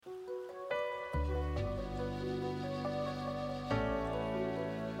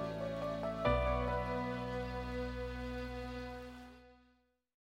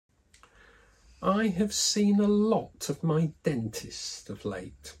I have seen a lot of my dentist of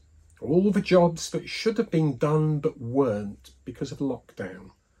late. All the jobs that should have been done but weren't because of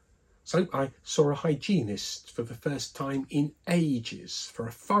lockdown. So I saw a hygienist for the first time in ages for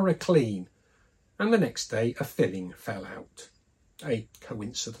a thorough clean, and the next day a filling fell out. A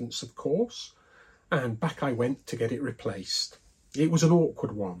coincidence, of course, and back I went to get it replaced. It was an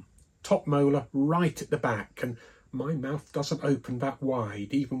awkward one, top molar right at the back, and my mouth doesn't open that wide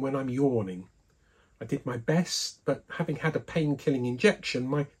even when I'm yawning. I did my best, but having had a pain-killing injection,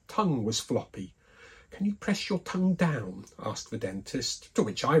 my tongue was floppy. "Can you press your tongue down?" asked the dentist, to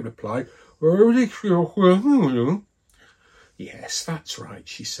which I replied, "Yes, that's right,"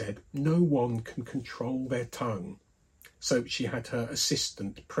 she said. "No one can control their tongue." So she had her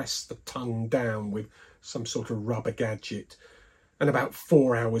assistant press the tongue down with some sort of rubber gadget, and about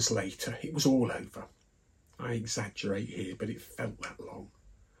 4 hours later it was all over. I exaggerate here, but it felt that long.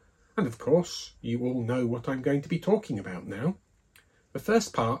 And of course, you all know what I'm going to be talking about now. The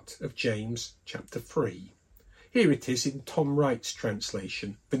first part of James chapter 3. Here it is in Tom Wright's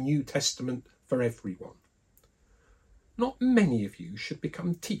translation, The New Testament for Everyone. Not many of you should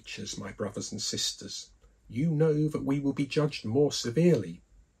become teachers, my brothers and sisters. You know that we will be judged more severely.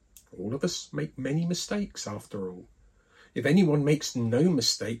 All of us make many mistakes, after all. If anyone makes no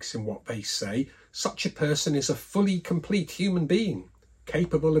mistakes in what they say, such a person is a fully complete human being,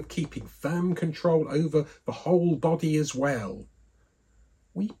 capable of keeping firm control over the whole body as well.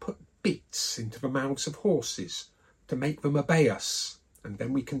 We put bits into the mouths of horses to make them obey us, and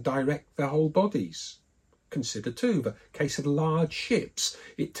then we can direct their whole bodies. Consider too the case of large ships.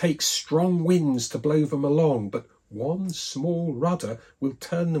 It takes strong winds to blow them along, but one small rudder will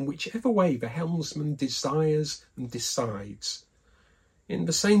turn them whichever way the helmsman desires and decides. In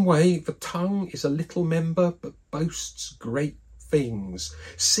the same way, the tongue is a little member but boasts great things.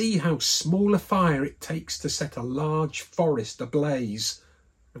 See how small a fire it takes to set a large forest ablaze,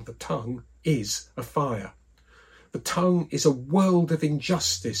 and the tongue is a fire. The tongue is a world of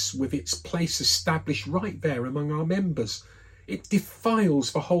injustice with its place established right there among our members. It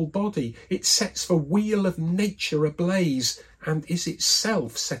defiles the whole body. It sets the wheel of nature ablaze and is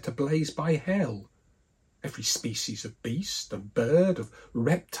itself set ablaze by hell. Every species of beast and bird, of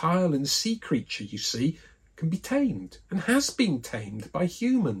reptile and sea creature, you see, can be tamed and has been tamed by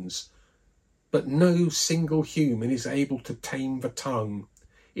humans. But no single human is able to tame the tongue.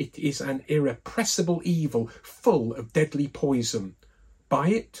 It is an irrepressible evil full of deadly poison. By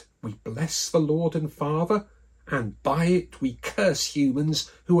it we bless the Lord and Father, and by it we curse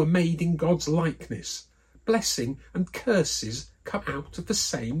humans who are made in God's likeness. Blessing and curses come out of the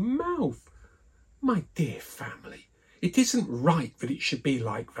same mouth. My dear family, it isn't right that it should be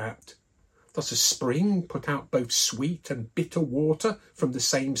like that. Does a spring put out both sweet and bitter water from the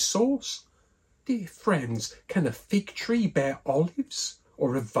same source? Dear friends, can a fig tree bear olives,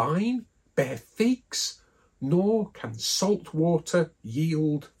 or a vine bear figs? Nor can salt water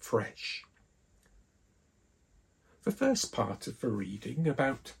yield fresh. The first part of the reading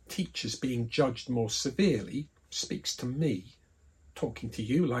about teachers being judged more severely speaks to me. Talking to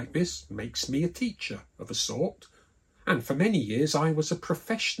you like this makes me a teacher of a sort, and for many years I was a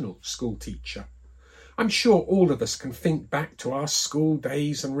professional school teacher. I'm sure all of us can think back to our school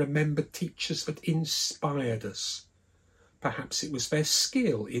days and remember teachers that inspired us. Perhaps it was their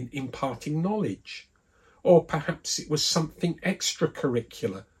skill in imparting knowledge, or perhaps it was something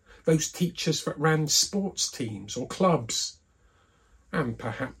extracurricular, those teachers that ran sports teams or clubs. And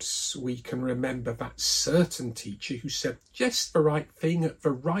perhaps we can remember that certain teacher who said just the right thing at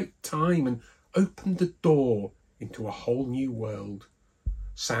the right time and opened the door into a whole new world.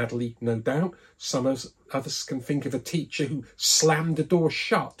 Sadly, no doubt, some of us can think of a teacher who slammed the door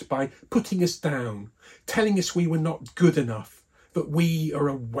shut by putting us down, telling us we were not good enough, that we are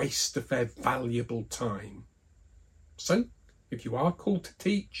a waste of their valuable time. So, if you are called to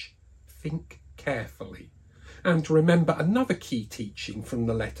teach, think carefully. And remember another key teaching from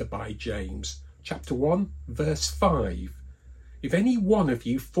the letter by James, chapter 1, verse 5. If any one of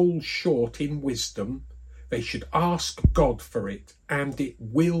you falls short in wisdom, they should ask God for it, and it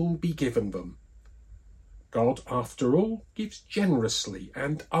will be given them. God, after all, gives generously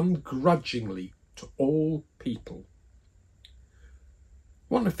and ungrudgingly to all people.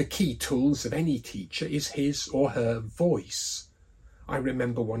 One of the key tools of any teacher is his or her voice. I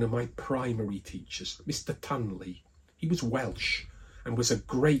remember one of my primary teachers, Mr. Tunley. He was Welsh and was a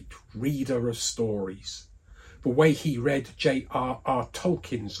great reader of stories. The way he read J.R.R.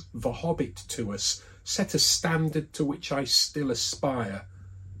 Tolkien's The Hobbit to us set a standard to which I still aspire.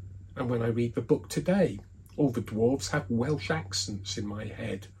 And when I read the book today, all the dwarves have Welsh accents in my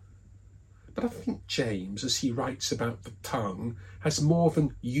head. But I think James, as he writes about the tongue, has more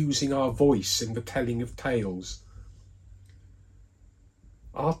than using our voice in the telling of tales.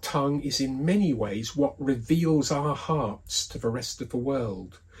 Our tongue is in many ways what reveals our hearts to the rest of the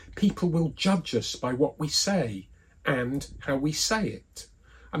world. People will judge us by what we say and how we say it.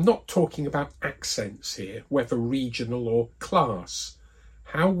 I'm not talking about accents here, whether regional or class.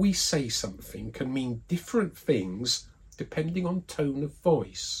 How we say something can mean different things depending on tone of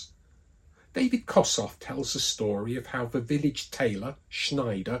voice. David Kossoff tells the story of how the village tailor,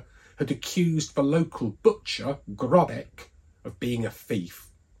 Schneider, had accused the local butcher, Grobek, of being a thief.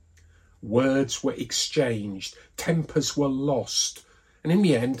 Words were exchanged, tempers were lost, and in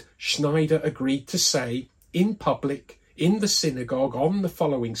the end Schneider agreed to say, in public, in the synagogue on the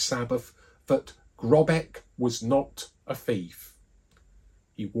following Sabbath, that Grobek was not a thief.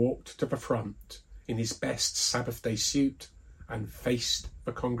 He walked to the front in his best Sabbath day suit and faced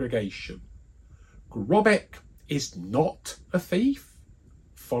the congregation. Grobek is not a thief,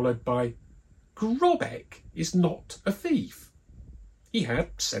 followed by Grobek is not a thief. He had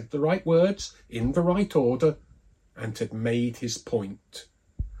said the right words in the right order and had made his point.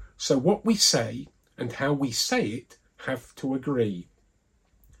 So what we say and how we say it have to agree.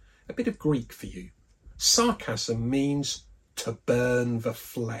 A bit of Greek for you. Sarcasm means to burn the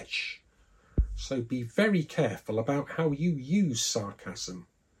flesh. So be very careful about how you use sarcasm.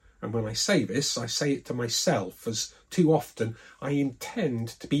 And when I say this, I say it to myself, as too often I intend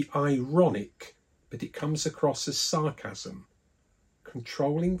to be ironic, but it comes across as sarcasm.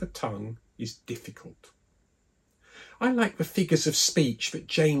 Controlling the tongue is difficult. I like the figures of speech that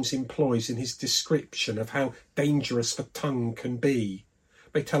James employs in his description of how dangerous the tongue can be.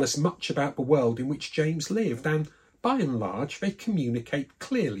 They tell us much about the world in which James lived, and by and large they communicate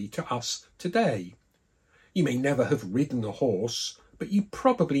clearly to us today. You may never have ridden a horse, but you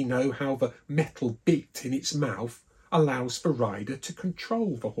probably know how the metal bit in its mouth allows the rider to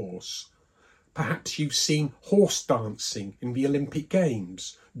control the horse. Perhaps you've seen horse dancing in the Olympic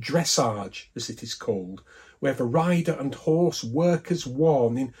Games, dressage as it is called, where the rider and horse work as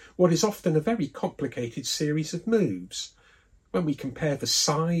one in what is often a very complicated series of moves. When we compare the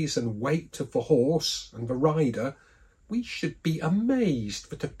size and weight of the horse and the rider, we should be amazed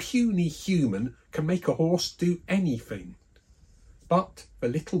that a puny human can make a horse do anything. But the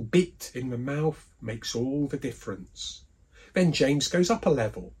little bit in the mouth makes all the difference. Then James goes up a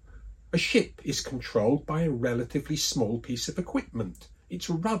level. A ship is controlled by a relatively small piece of equipment, its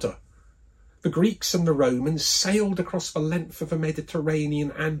rudder. The Greeks and the Romans sailed across the length of the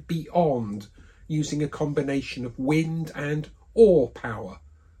Mediterranean and beyond, using a combination of wind and oar power.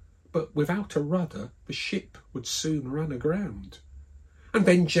 But without a rudder, the ship would soon run aground. And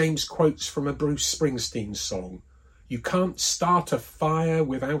then James quotes from a Bruce Springsteen song, "You can't start a fire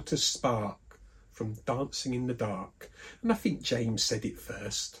without a spark," from Dancing in the Dark. And I think James said it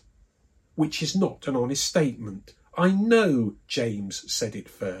first, which is not an honest statement. I know James said it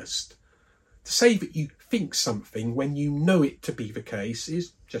first. To say that you think something when you know it to be the case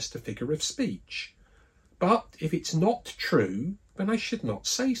is just a figure of speech. But if it's not true, then I should not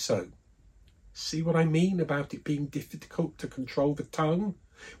say so. See what I mean about it being difficult to control the tongue?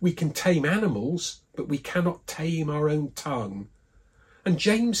 We can tame animals, but we cannot tame our own tongue. And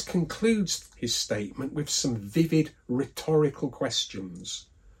James concludes his statement with some vivid rhetorical questions.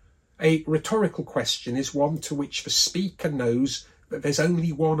 A rhetorical question is one to which the speaker knows that there's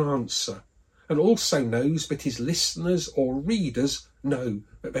only one answer, and also knows that his listeners or readers know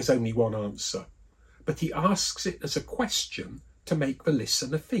that there's only one answer. But he asks it as a question to make the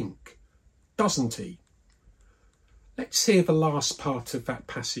listener think, doesn't he? Let's hear the last part of that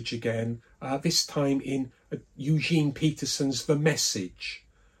passage again, this time in Eugene Peterson's The Message,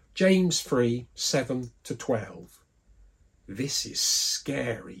 James 3, 7-12. This is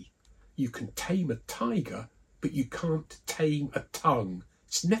scary. You can tame a tiger, but you can't tame a tongue.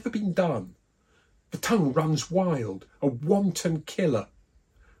 It's never been done. The tongue runs wild, a wanton killer.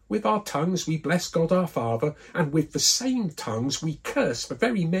 With our tongues we bless God our Father, and with the same tongues we curse the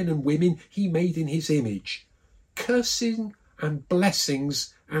very men and women he made in his image. Cursing and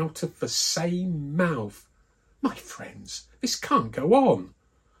blessings out of the same mouth. My friends, this can't go on.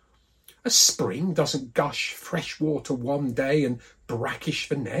 A spring doesn't gush fresh water one day and brackish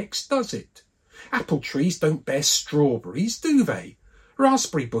the next, does it? Apple trees don't bear strawberries, do they?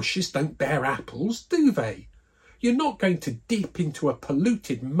 Raspberry bushes don't bear apples, do they? You're not going to dip into a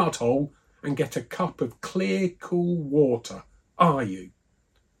polluted mud hole and get a cup of clear, cool water, are you?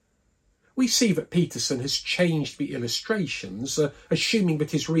 We see that Peterson has changed the illustrations, assuming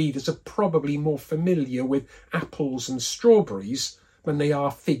that his readers are probably more familiar with apples and strawberries, than they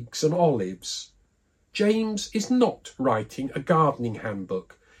are figs and olives. James is not writing a gardening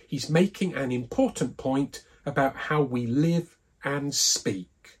handbook. He's making an important point about how we live and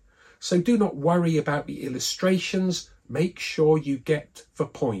speak. So do not worry about the illustrations. Make sure you get the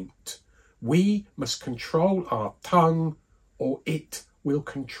point. We must control our tongue, or it will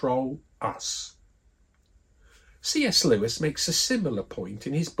control us. C.S. Lewis makes a similar point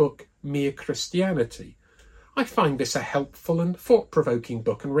in his book Mere Christianity. I find this a helpful and thought-provoking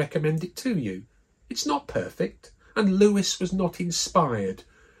book and recommend it to you. It's not perfect, and Lewis was not inspired,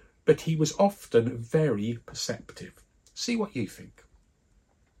 but he was often very perceptive. See what you think.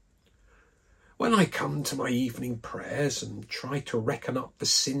 When I come to my evening prayers and try to reckon up the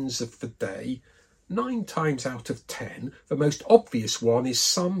sins of the day, 9 times out of 10, the most obvious one is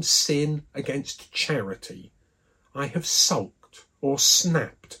some sin against charity. I have sulked, or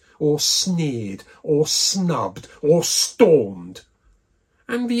snapped, or sneered, or snubbed, or stormed.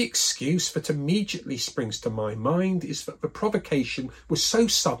 And the excuse that immediately springs to my mind is that the provocation was so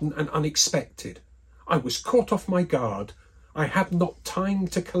sudden and unexpected. I was caught off my guard. I had not time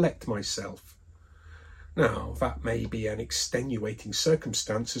to collect myself. Now, that may be an extenuating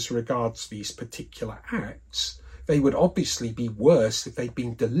circumstance as regards these particular acts. They would obviously be worse if they'd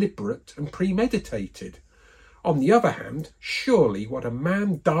been deliberate and premeditated. On the other hand, surely what a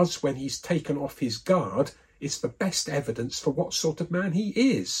man does when he's taken off his guard is the best evidence for what sort of man he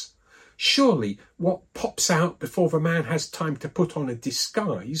is. Surely what pops out before the man has time to put on a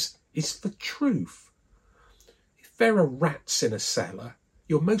disguise is the truth. If there are rats in a cellar,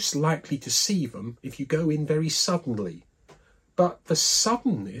 you're most likely to see them if you go in very suddenly. But the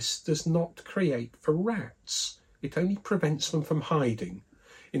suddenness does not create the rats. It only prevents them from hiding.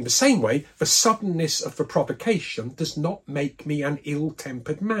 In the same way, the suddenness of the provocation does not make me an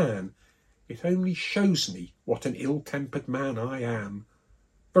ill-tempered man. It only shows me what an ill-tempered man I am.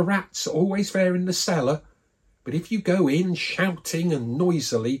 The rats are always there in the cellar, but if you go in shouting and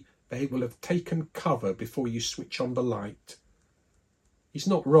noisily, they will have taken cover before you switch on the light. He's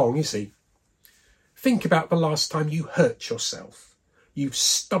not wrong, is he? Think about the last time you hurt yourself. You've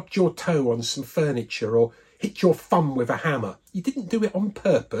stubbed your toe on some furniture or hit your thumb with a hammer. You didn't do it on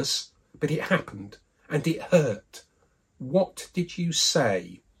purpose, but it happened, and it hurt. What did you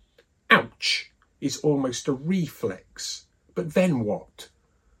say? Ouch is almost a reflex. But then what?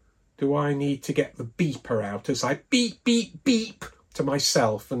 Do I need to get the beeper out as I beep, beep, beep to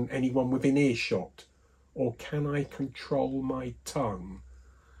myself and anyone within earshot? Or can I control my tongue?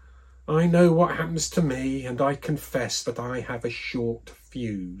 I know what happens to me, and I confess that I have a short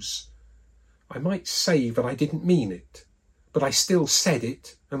fuse. I might say that I didn't mean it, but I still said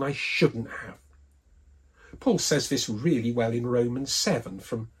it, and I shouldn't have. Paul says this really well in Romans 7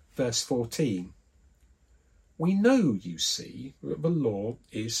 from verse 14. We know, you see, that the law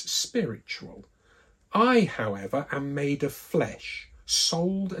is spiritual. I, however, am made of flesh,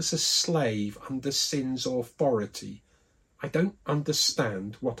 sold as a slave under sin's authority. I don't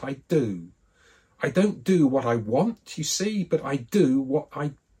understand what I do. I don't do what I want, you see, but I do what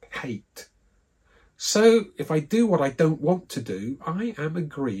I hate. So, if I do what I don't want to do, I am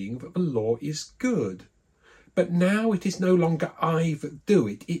agreeing that the law is good. But now it is no longer I that do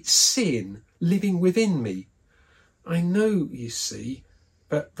it, it's sin living within me. I know, you see,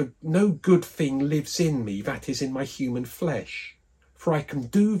 that no good thing lives in me, that is, in my human flesh. For I can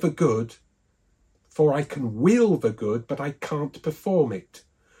do the good, for I can will the good, but I can't perform it.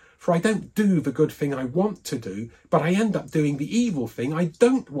 For I don't do the good thing I want to do, but I end up doing the evil thing I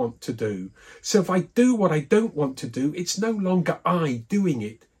don't want to do. So if I do what I don't want to do, it's no longer I doing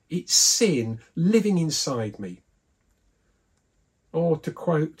it. It's sin living inside me. Or to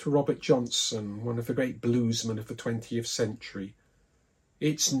quote Robert Johnson, one of the great bluesmen of the 20th century,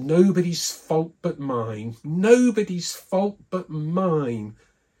 it's nobody's fault but mine, nobody's fault but mine.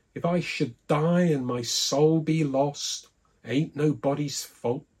 If I should die and my soul be lost, ain't nobody's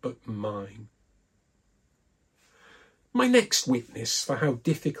fault but mine. My next witness for how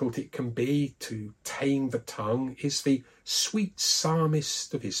difficult it can be to tame the tongue is the sweet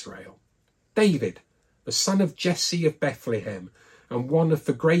psalmist of Israel, David, the son of Jesse of Bethlehem, and one of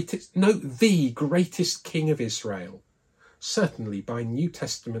the greatest king of Israel. Certainly by New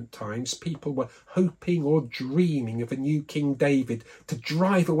Testament times, people were hoping or dreaming of a new King David to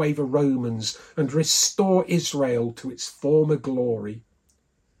drive away the Romans and restore Israel to its former glory.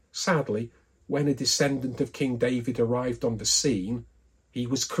 Sadly, when a descendant of King David arrived on the scene, he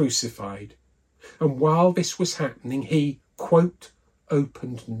was crucified. And while this was happening, he, quote,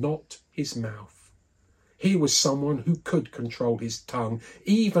 opened not his mouth. He was someone who could control his tongue,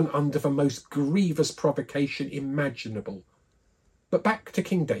 even under the most grievous provocation imaginable. But back to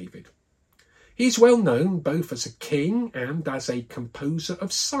King David. He is well known both as a king and as a composer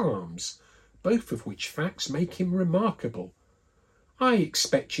of psalms, both of which facts make him remarkable. I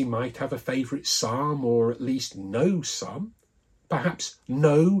expect you might have a favourite psalm, or at least know some. Perhaps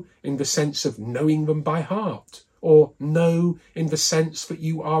know in the sense of knowing them by heart, or know in the sense that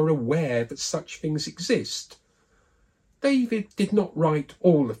you are aware that such things exist. David did not write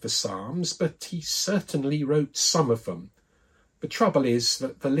all of the psalms, but he certainly wrote some of them. The trouble is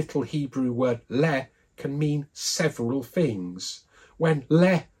that the little Hebrew word leh can mean several things. When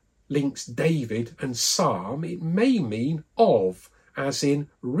leh links David and psalm, it may mean of, as in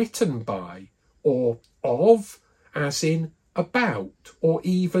written by, or of, as in about, or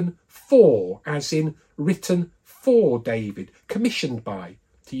even for, as in written for David, commissioned by,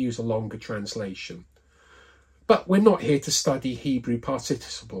 to use a longer translation. But we're not here to study Hebrew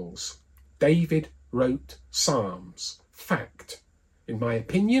participles. David wrote psalms. Fact. In my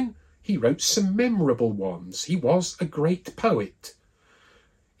opinion, he wrote some memorable ones. He was a great poet.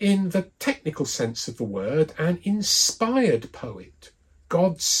 In the technical sense of the word, an inspired poet.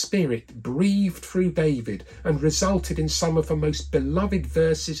 God's Spirit breathed through David and resulted in some of the most beloved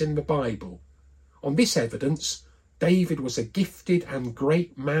verses in the Bible. On this evidence, David was a gifted and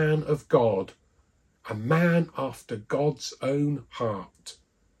great man of God, a man after God's own heart.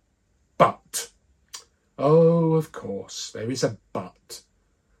 But, oh, of course, there is a but.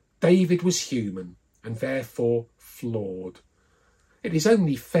 David was human and therefore flawed. It is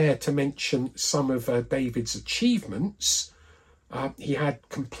only fair to mention some of David's achievements. He had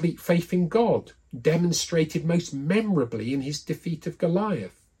complete faith in God, demonstrated most memorably in his defeat of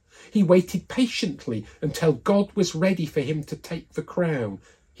Goliath. He waited patiently until God was ready for him to take the crown.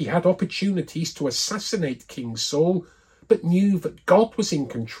 He had opportunities to assassinate King Saul, but knew that God was in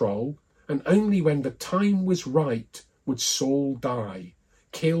control, and only when the time was right would Saul die,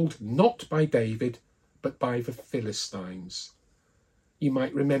 killed not by David, but by the Philistines. You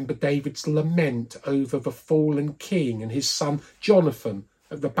might remember David's lament over the fallen king and his son Jonathan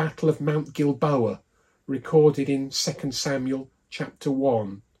at the Battle of Mount Gilboa, recorded in 2 Samuel chapter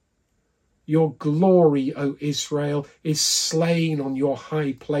 1. Your glory, O Israel, is slain on your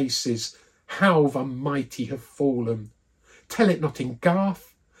high places. How the mighty have fallen. Tell it not in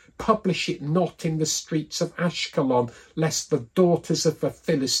Gath, publish it not in the streets of Ashkelon, lest the daughters of the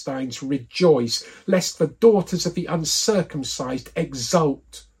Philistines rejoice, lest the daughters of the uncircumcised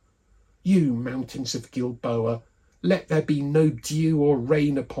exult. You mountains of Gilboa, let there be no dew or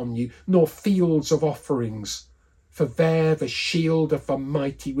rain upon you, nor fields of offerings. For there the shield of the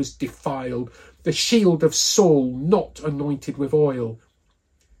mighty was defiled, the shield of Saul not anointed with oil.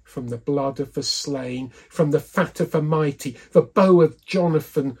 From the blood of the slain, from the fat of the mighty, the bow of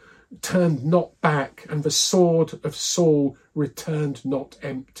Jonathan turned not back, and the sword of Saul returned not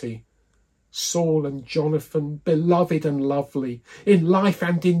empty. Saul and Jonathan, beloved and lovely, in life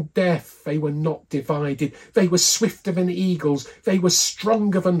and in death they were not divided. They were swifter than eagles, they were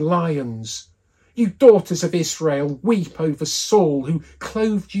stronger than lions. You daughters of Israel, weep over Saul, who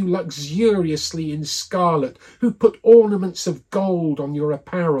clothed you luxuriously in scarlet, who put ornaments of gold on your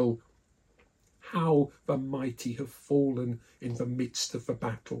apparel. How the mighty have fallen in the midst of the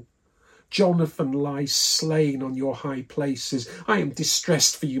battle. Jonathan lies slain on your high places. I am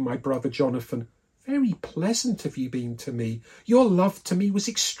distressed for you, my brother Jonathan. Very pleasant have you been to me. Your love to me was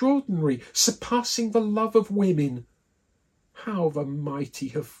extraordinary, surpassing the love of women. How the mighty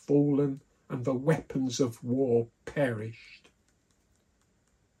have fallen, and the weapons of war perished.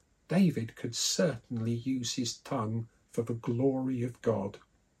 David could certainly use his tongue for the glory of God.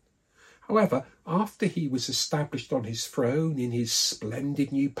 However, after he was established on his throne in his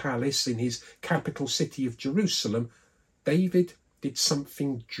splendid new palace in his capital city of Jerusalem, David did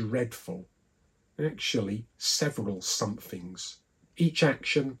something dreadful. Actually, several somethings. Each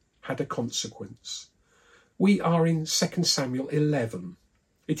action had a consequence. We are in 2 Samuel 11.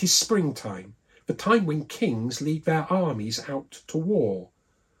 It is springtime, the time when kings lead their armies out to war.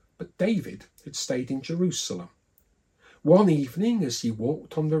 But David had stayed in Jerusalem. One evening, as he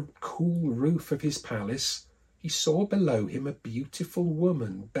walked on the cool roof of his palace, he saw below him a beautiful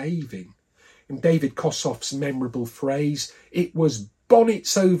woman bathing. In David Kossoff's memorable phrase, it was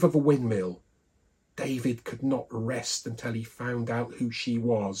bonnets over the windmill. David could not rest until he found out who she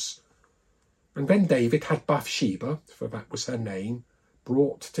was. And then David had Bathsheba, for that was her name,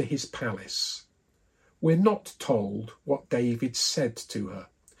 brought to his palace. We're not told what David said to her.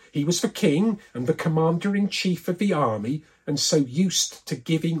 He was the king and the commander-in-chief of the army, and so used to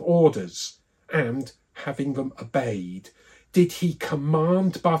giving orders and having them obeyed. Did he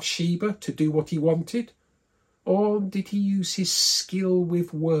command Bathsheba to do what he wanted? Or did he use his skill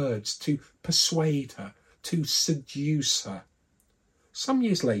with words to persuade her, to seduce her? Some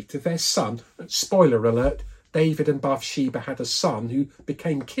years later, their son, spoiler alert, David and Bathsheba had a son who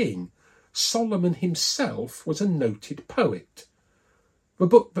became king. Solomon himself was a noted poet. The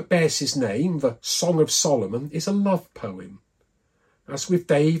book that bears his name, the Song of Solomon, is a love poem. As with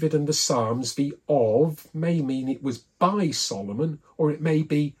David and the Psalms, the of may mean it was by Solomon, or it may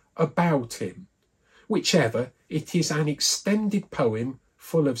be about him. Whichever, it is an extended poem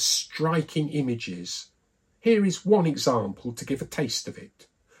full of striking images. Here is one example to give a taste of it.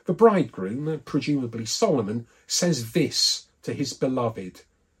 The bridegroom, presumably Solomon, says this to his beloved: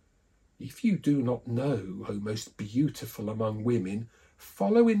 "If you do not know, O most beautiful among women,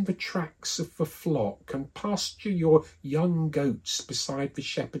 follow in the tracks of the flock and pasture your young goats beside the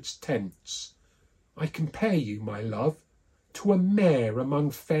shepherds' tents. I compare you, my love, to a mare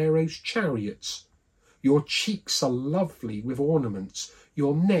among Pharaoh's chariots. Your cheeks are lovely with ornaments,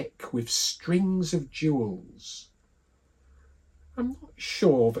 your neck with strings of jewels." I'm not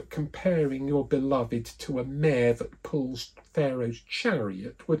sure that comparing your beloved to a mare that pulls Pharaoh's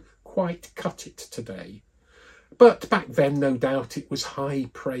chariot would quite cut it today. But back then, no doubt, it was high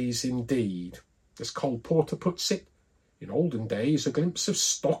praise indeed. As Cole Porter puts it, in olden days, a glimpse of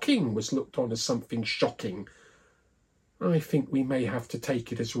stocking was looked on as something shocking. I think we may have to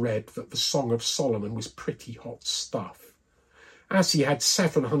take it as read that the Song of Solomon was pretty hot stuff. As he had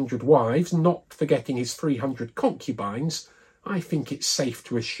 700 wives, not forgetting his 300 concubines, I think it's safe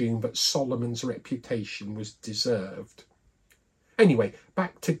to assume that Solomon's reputation was deserved. Anyway,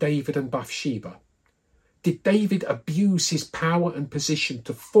 back to David and Bathsheba. Did David abuse his power and position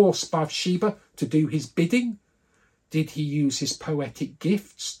to force Bathsheba to do his bidding? Did he use his poetic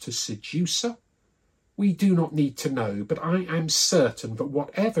gifts to seduce her? We do not need to know, but I am certain that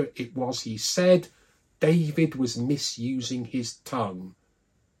whatever it was he said, David was misusing his tongue.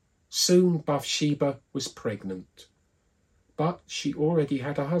 Soon Bathsheba was pregnant. But she already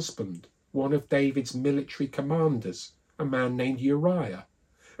had a husband, one of David's military commanders, a man named Uriah.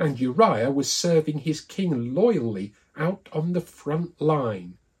 And Uriah was serving his king loyally out on the front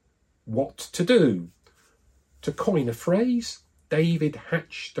line. What to do? To coin a phrase, David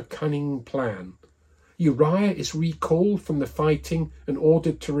hatched a cunning plan. Uriah is recalled from the fighting and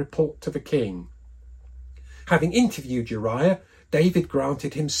ordered to report to the king. Having interviewed Uriah, David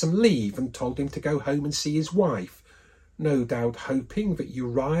granted him some leave and told him to go home and see his wife, no doubt hoping that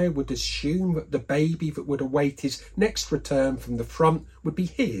Uriah would assume that the baby that would await his next return from the front would be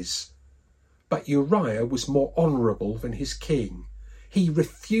his. But Uriah was more honourable than his king. He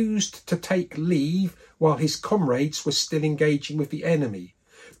refused to take leave while his comrades were still engaging with the enemy.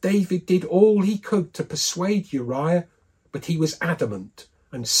 David did all he could to persuade Uriah, but he was adamant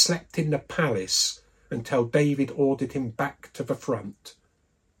and slept in the palace until David ordered him back to the front.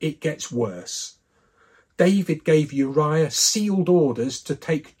 It gets worse. David gave Uriah sealed orders to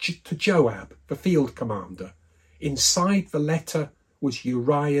take to Joab, the field commander. Inside the letter was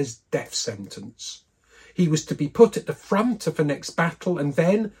Uriah's death sentence. He was to be put at the front of the next battle, and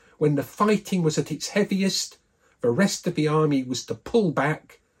then, when the fighting was at its heaviest, the rest of the army was to pull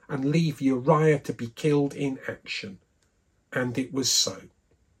back and leave Uriah to be killed in action. And it was so.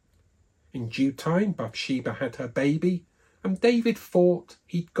 In due time, Bathsheba had her baby, and David thought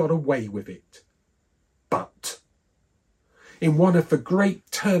he'd got away with it. But in one of the great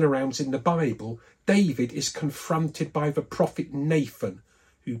turnarounds in the Bible, David is confronted by the prophet Nathan,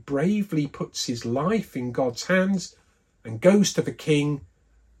 who bravely puts his life in God's hands and goes to the king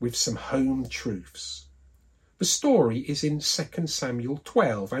with some home truths. The story is in 2 Samuel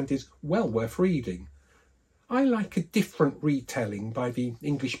 12 and is well worth reading. I like a different retelling by the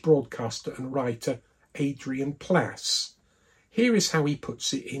English broadcaster and writer Adrian Plass. Here is how he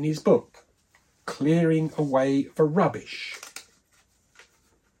puts it in his book, Clearing Away the Rubbish.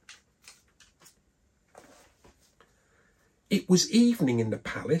 It was evening in the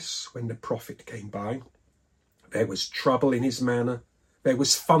palace when the prophet came by. There was trouble in his manner. There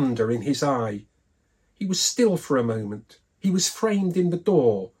was thunder in his eye. He was still for a moment. He was framed in the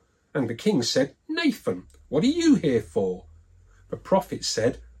door. And the king said, "Nathan, what are you here for?" The prophet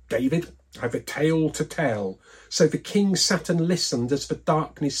said, "David, I've a tale to tell." So the king sat and listened as the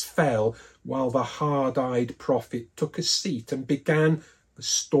darkness fell, while the hard-eyed prophet took a seat and began the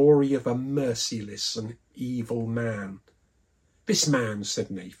story of a merciless and evil man. "This man," said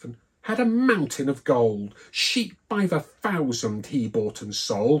Nathan, "had a mountain of gold. Sheep by the thousand he bought and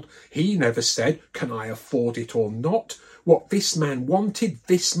sold. He never said, 'Can I afford it or not?' What this man wanted,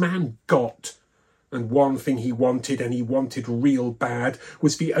 this man got. And one thing he wanted, and he wanted real bad,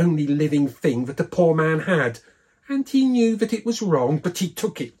 was the only living thing that the poor man had. And he knew that it was wrong, but he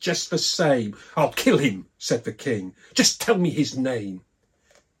took it just the same. "I'll kill him," said the king. "Just tell me his name."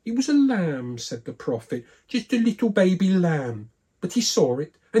 "He was a lamb," said the prophet, "just a little baby lamb. But he saw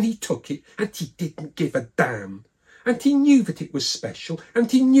it, and he took it, and he didn't give a damn. And he knew that it was special,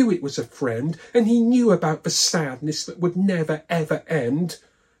 and he knew it was a friend, and he knew about the sadness that would never, ever end.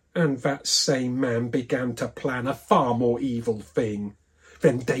 And that same man began to plan a far more evil thing.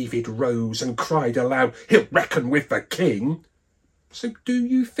 Then David rose and cried aloud, 'He'll reckon with the king.'" "So do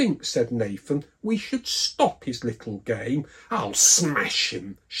you think," said Nathan, "we should stop his little game?" "I'll smash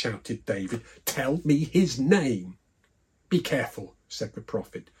him," shouted David. "Tell me his name." "Be careful," said the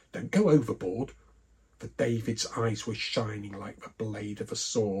prophet. "Don't go overboard." For David's eyes were shining like the blade of a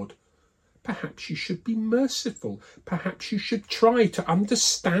sword. "Perhaps you should be merciful. Perhaps you should try to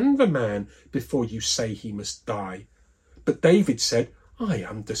understand the man before you say he must die." But David said, "I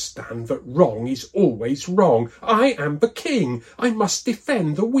understand that wrong is always wrong. I am the king. I must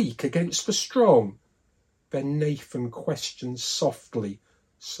defend the weak against the strong." Then Nathan questioned softly,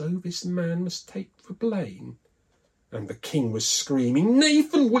 "So this man must take the blame?" And the king was screaming,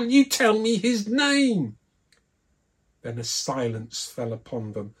 "Nathan, will you tell me his name?" Then a silence fell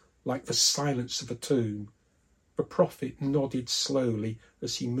upon them, like the silence of a tomb. The prophet nodded slowly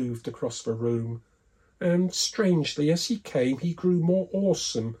as he moved across the room, and strangely as he came he grew more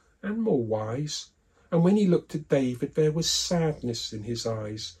awesome and more wise, and when he looked at David there was sadness in his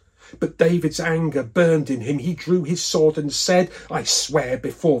eyes. But David's anger burned in him. He drew his sword and said, "I swear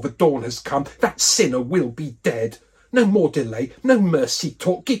before the dawn has come, that sinner will be dead. No more delay, no mercy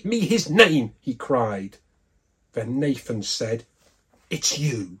talk. Give me his name," he cried. Then Nathan said, "It's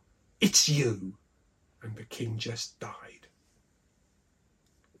you, it's you." And the king just died.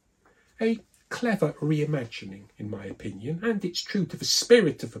 A clever reimagining, in my opinion, and it's true to the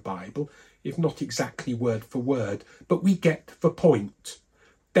spirit of the Bible, if not exactly word for word, but we get the point.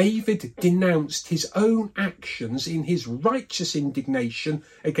 David denounced his own actions in his righteous indignation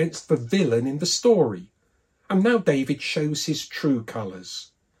against the villain in the story. And now David shows his true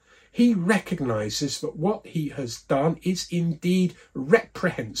colours. He recognises that what he has done is indeed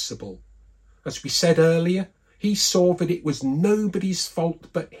reprehensible. As we said earlier, he saw that it was nobody's fault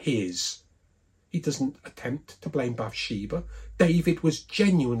but his. He doesn't attempt to blame Bathsheba. David was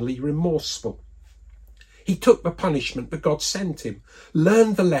genuinely remorseful. He took the punishment that God sent him,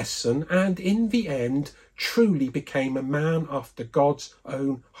 learned the lesson, and in the end truly became a man after God's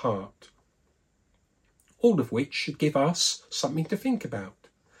own heart. All of which should give us something to think about.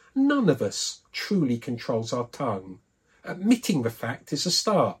 None of us truly controls our tongue. Admitting the fact is a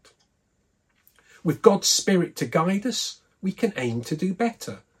start. With God's Spirit to guide us, we can aim to do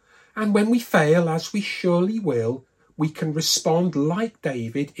better. And when we fail, as we surely will, we can respond like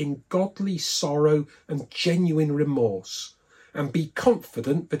David in godly sorrow and genuine remorse, and be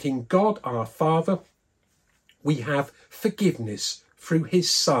confident that in God our Father we have forgiveness through his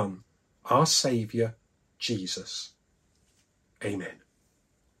Son, our Saviour, Jesus. Amen.